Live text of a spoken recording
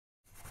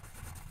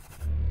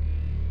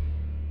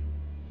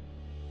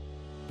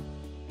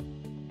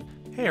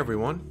Hey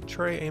everyone,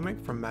 Trey Amick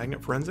from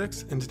Magnet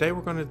Forensics, and today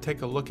we're going to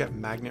take a look at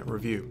Magnet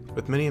Review.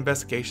 With many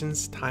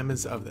investigations, time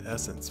is of the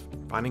essence.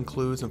 Finding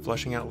clues and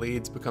fleshing out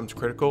leads becomes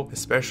critical,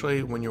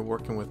 especially when you're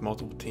working with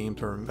multiple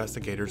teams or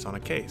investigators on a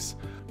case.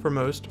 For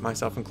most,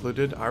 myself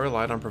included, I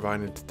relied on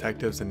providing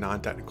detectives and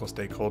non-technical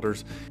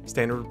stakeholders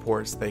standard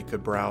reports they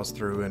could browse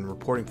through in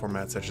reporting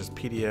formats such as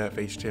PDF,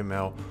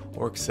 HTML,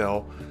 or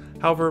Excel.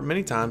 However,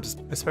 many times,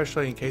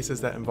 especially in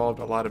cases that involved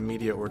a lot of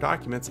media or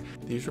documents,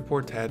 these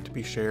reports had to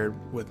be shared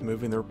with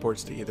moving the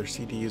reports to either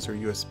CDs or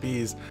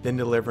USBs, then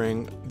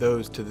delivering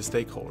those to the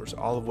stakeholders,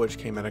 all of which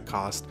came at a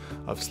cost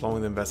of slowing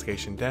the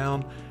investigation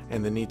down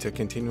and the need to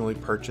continually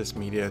purchase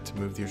media to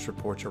move these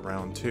reports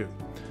around too.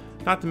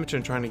 Not to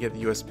mention trying to get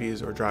the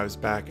USBs or drives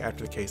back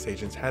after the case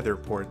agents had their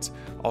reports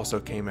also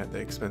came at the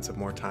expense of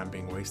more time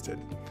being wasted.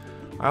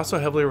 I also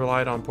heavily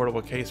relied on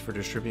Portable Case for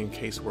distributing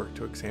casework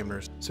to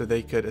examiners so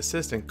they could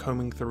assist in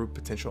combing through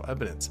potential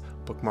evidence,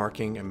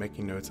 bookmarking, and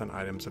making notes on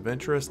items of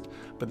interest,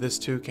 but this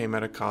too came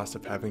at a cost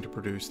of having to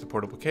produce the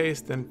Portable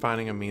Case, then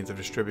finding a means of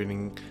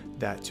distributing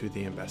that to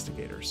the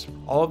investigators.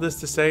 All of this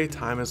to say,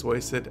 time is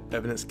wasted,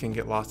 evidence can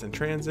get lost in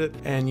transit,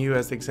 and you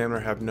as the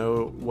examiner have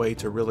no way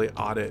to really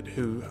audit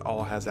who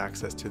all has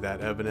access to that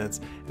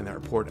evidence and that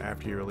report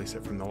after you release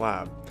it from the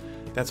lab.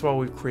 That's why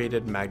we've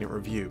created Magnet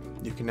Review.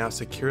 You can now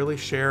securely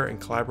share and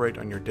collaborate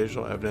on your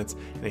digital evidence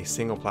in a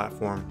single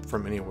platform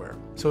from anywhere.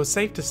 So it's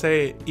safe to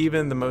say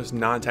even the most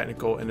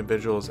non-technical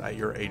individuals at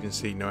your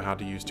agency know how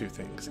to use two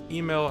things: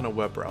 email and a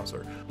web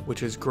browser,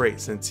 which is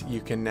great since you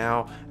can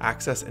now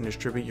access and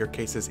distribute your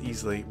cases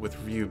easily with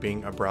Review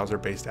being a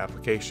browser-based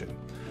application.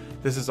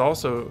 This is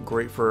also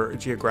great for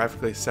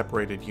geographically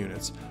separated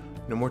units.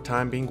 No more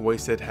time being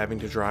wasted having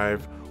to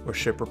drive or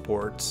ship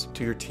reports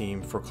to your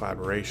team for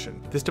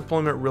collaboration. This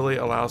deployment really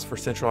allows for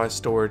centralized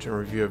storage and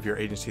review of your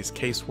agency's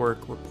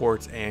casework,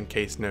 reports, and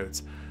case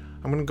notes.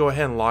 I'm going to go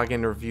ahead and log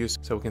into Review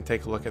so we can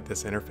take a look at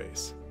this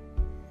interface.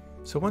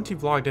 So once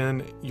you've logged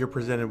in, you're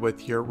presented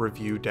with your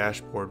Review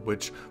dashboard,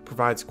 which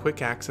provides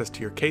quick access to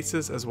your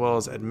cases as well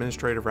as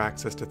administrative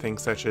access to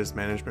things such as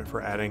management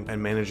for adding and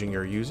managing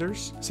your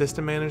users,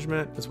 system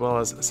management, as well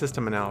as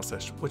system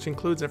analysis, which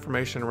includes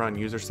information around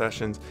user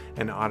sessions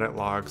and audit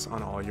logs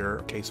on all your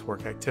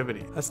casework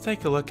activity. Let's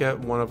take a look at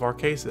one of our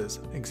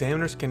cases.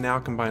 Examiners can now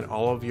combine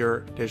all of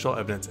your digital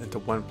evidence into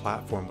one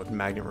platform with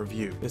Magnet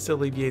Review. This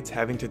alleviates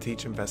having to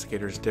teach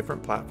investigators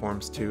different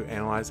platforms to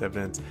analyze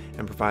evidence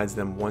and provides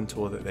them one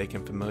tool that they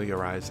can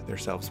familiarize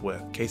themselves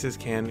with. Cases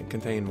can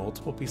contain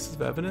multiple pieces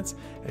of evidence,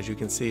 as you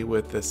can see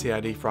with the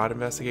CID fraud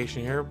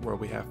investigation here, where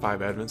we have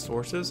 5 evidence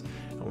sources.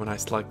 And when I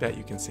select that,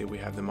 you can see we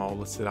have them all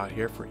listed out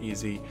here for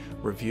easy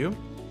review.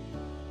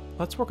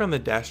 Let's work on the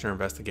Dashner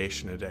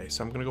investigation today.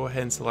 So I'm going to go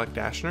ahead and select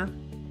Dashner.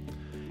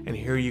 And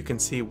here you can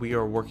see we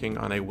are working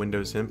on a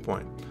Windows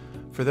endpoint.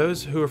 For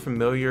those who are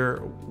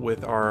familiar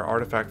with our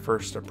artifact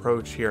first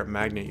approach here at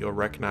Magnet, you'll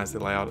recognize the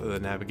layout of the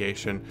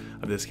navigation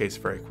of this case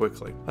very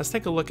quickly. Let's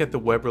take a look at the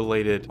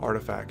web-related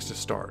artifacts to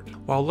start.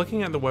 While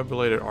looking at the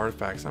web-related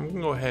artifacts, I'm going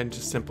to go ahead and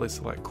just simply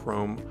select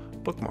Chrome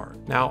bookmark.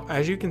 Now,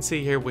 as you can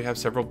see here, we have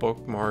several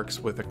bookmarks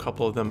with a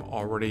couple of them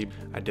already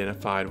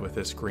identified with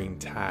this green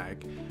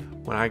tag.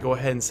 When I go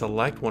ahead and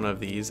select one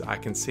of these, I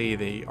can see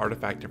the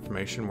artifact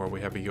information where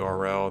we have a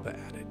URL, the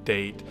added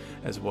date,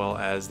 as well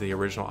as the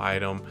original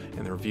item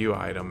and the review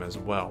item as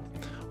well.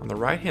 On the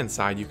right hand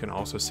side, you can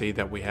also see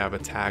that we have a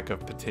tag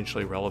of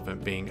potentially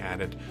relevant being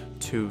added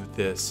to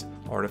this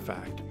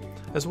artifact,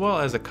 as well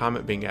as a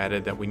comment being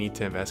added that we need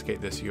to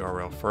investigate this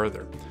URL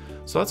further.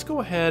 So let's go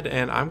ahead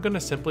and I'm going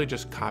to simply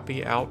just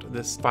copy out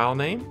this file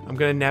name. I'm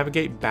going to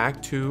navigate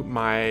back to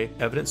my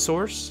evidence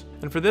source.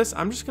 And for this,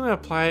 I'm just going to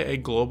apply a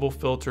global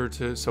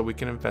filter so we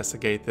can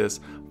investigate this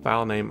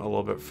file name a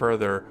little bit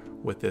further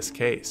with this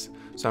case.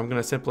 So I'm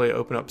going to simply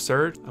open up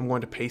search. I'm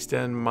going to paste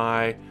in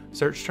my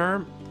search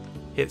term,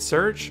 hit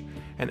search.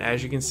 And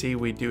as you can see,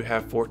 we do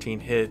have 14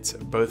 hits,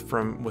 both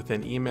from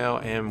within email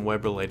and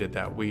web related,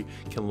 that we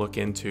can look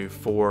into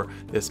for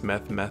this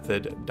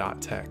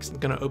method.txt. I'm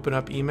going to open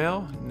up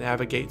email,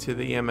 navigate to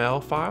the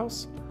EML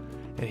files.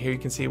 And here you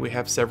can see we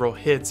have several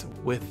hits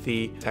with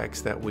the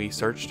text that we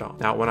searched on.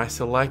 Now, when I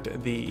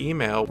select the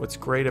email, what's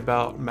great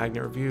about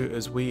Magnet Review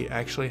is we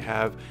actually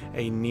have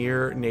a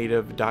near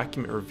native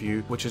document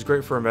review, which is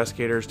great for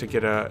investigators to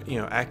get a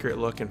accurate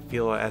look and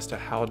feel as to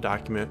how a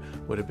document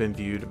would have been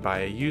viewed by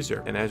a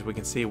user. And as we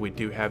can see, we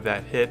do have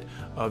that hit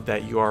of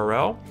that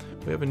URL.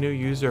 We have a new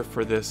user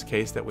for this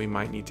case that we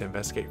might need to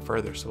investigate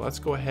further. So let's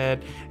go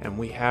ahead, and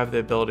we have the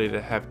ability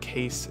to have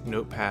case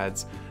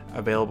notepads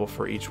available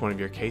for each one of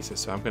your cases.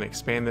 So I'm going to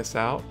expand this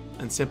out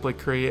and simply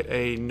create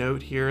a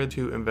note here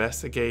to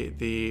investigate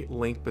the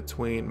link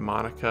between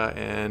Monica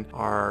and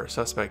our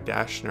suspect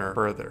Dashner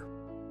further.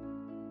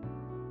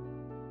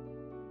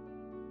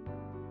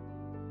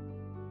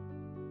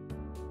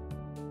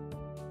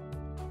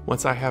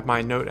 Once I have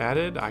my note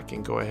added, I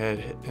can go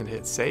ahead and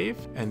hit save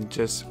and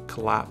just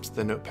collapse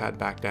the notepad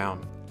back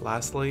down.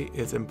 Lastly,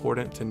 it's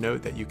important to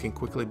note that you can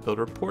quickly build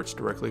reports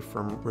directly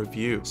from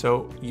Review.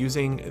 So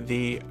using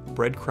the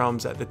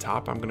breadcrumbs at the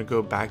top, I'm going to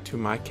go back to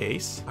my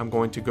case. I'm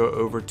going to go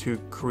over to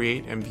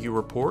Create and View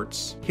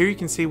Reports. Here you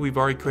can see we've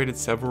already created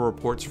several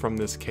reports from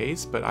this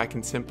case, but I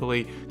can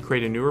simply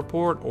create a new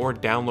report or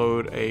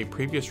download a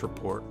previous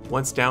report.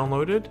 Once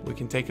downloaded, we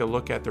can take a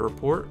look at the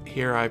report.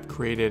 Here I've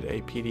created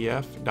a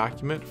PDF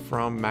document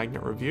from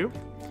Magnet Review.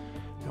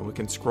 And we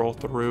can scroll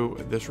through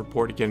this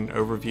report to get an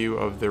overview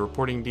of the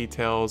reporting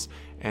details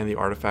and the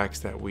artifacts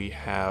that we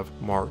have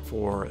marked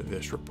for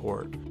this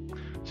report.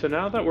 So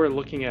now that we're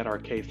looking at our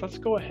case, let's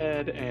go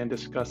ahead and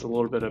discuss a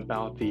little bit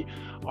about the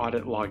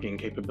audit logging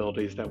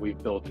capabilities that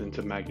we've built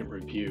into Magnet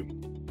Review.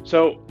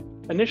 So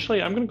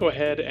initially, I'm going to go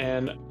ahead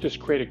and just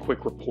create a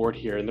quick report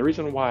here. And the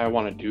reason why I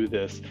want to do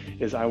this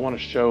is I want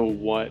to show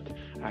what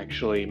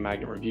actually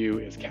Magnet Review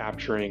is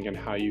capturing and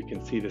how you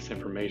can see this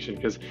information.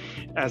 Because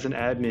as an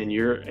admin,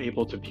 you're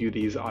able to view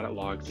these audit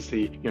logs to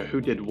see, who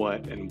did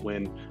what and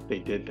when they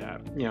did that.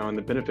 And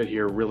the benefit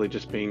here really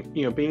just being,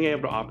 being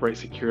able to operate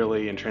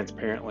securely and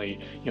transparently,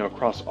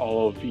 across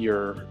all of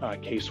your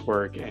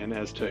casework and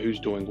as to who's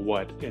doing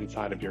what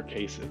inside of your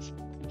cases.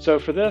 So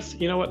for this,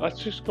 let's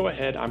just go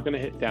ahead. I'm going to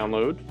hit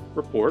download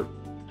report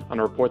on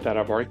a report that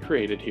I've already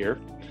created here.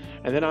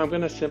 And then I'm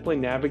going to simply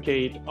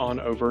navigate on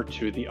over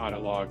to the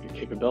audit log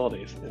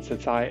capabilities. And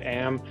since I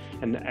am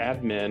an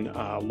admin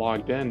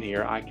logged in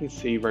here, I can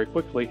see very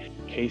quickly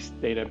case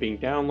data being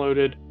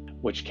downloaded,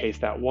 which case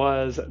that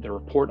was, the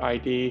report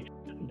ID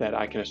that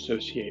I can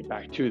associate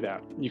back to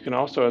that. You can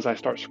also, as I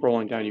start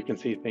scrolling down, you can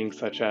see things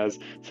such as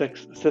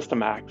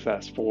system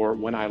access for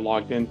when I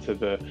logged into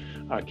the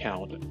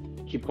account.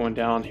 Keep going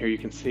down here, you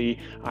can see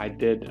I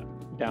did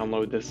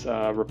download this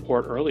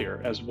report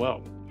earlier as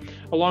well,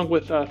 along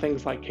with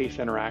things like case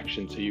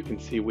interaction. So you can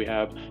see we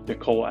have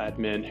Nicole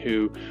admin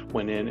who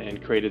went in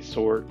and created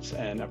sorts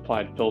and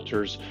applied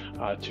filters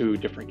to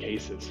different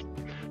cases.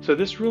 So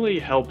this really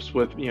helps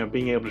with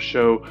being able to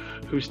show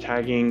who's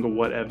tagging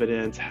what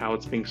evidence, how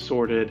it's being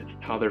sorted,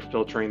 how they're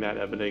filtering that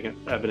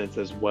evidence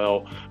as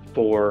well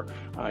for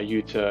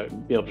you to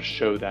be able to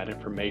show that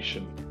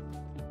information.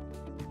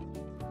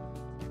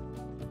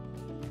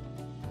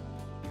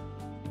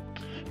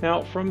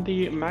 Now, from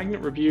the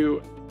Magnet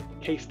Review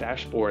case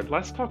dashboard,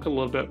 let's talk a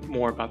little bit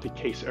more about the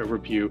case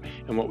overview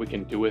and what we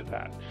can do with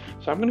that.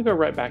 So I'm going to go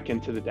right back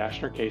into the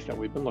Dashner case that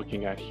we've been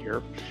looking at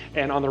here.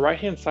 And on the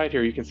right-hand side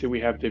here, you can see we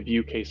have the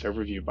View Case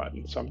Overview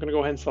button. So I'm going to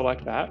go ahead and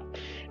select that.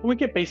 And we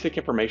get basic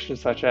information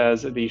such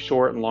as the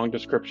short and long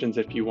descriptions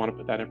if you want to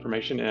put that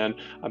information in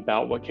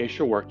about what case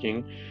you're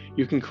working.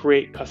 You can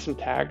create custom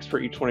tags for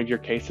each one of your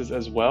cases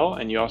as well.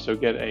 And you also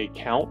get a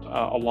count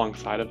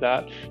alongside of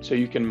that. So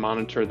you can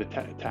monitor the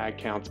tag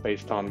counts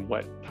based on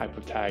what type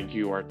of tag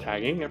you are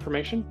tagging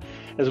information,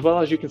 as well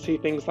as you can see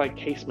things like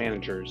case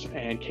managers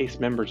and case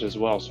members as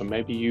well. So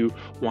maybe you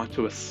want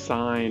to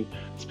assign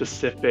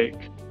specific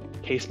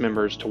case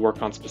members to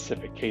work on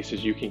specific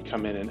cases, you can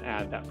come in and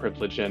add that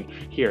privilege in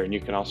here, and you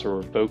can also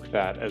revoke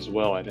that as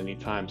well at any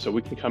time. So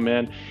we can come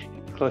in,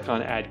 click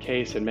on add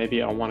case, and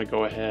maybe I want to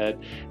go ahead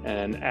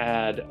and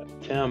add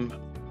Tim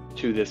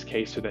to this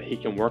case so that he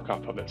can work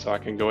off of it. So I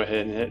can go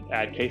ahead and hit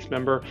add case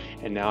member,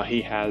 and now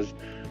he has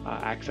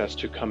access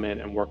to come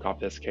in and work off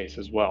this case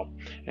as well.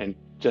 And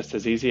just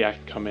as easy, I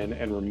can come in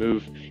and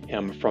remove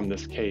him from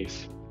this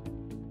case.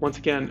 Once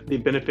again, the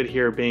benefit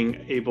here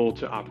being able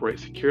to operate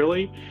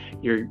securely,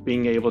 you're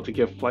being able to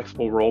give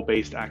flexible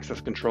role-based access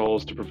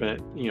controls to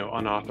prevent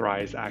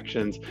unauthorized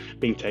actions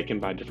being taken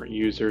by different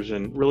users,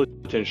 and really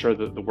to ensure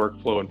that the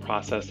workflow and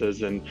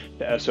processes and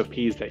the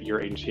SOPs that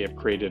your agency have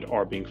created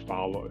are being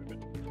followed.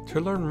 To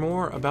learn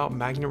more about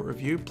Magnet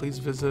Review, please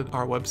visit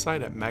our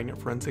website at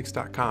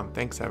magnetforensics.com.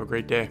 Thanks, have a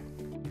great day.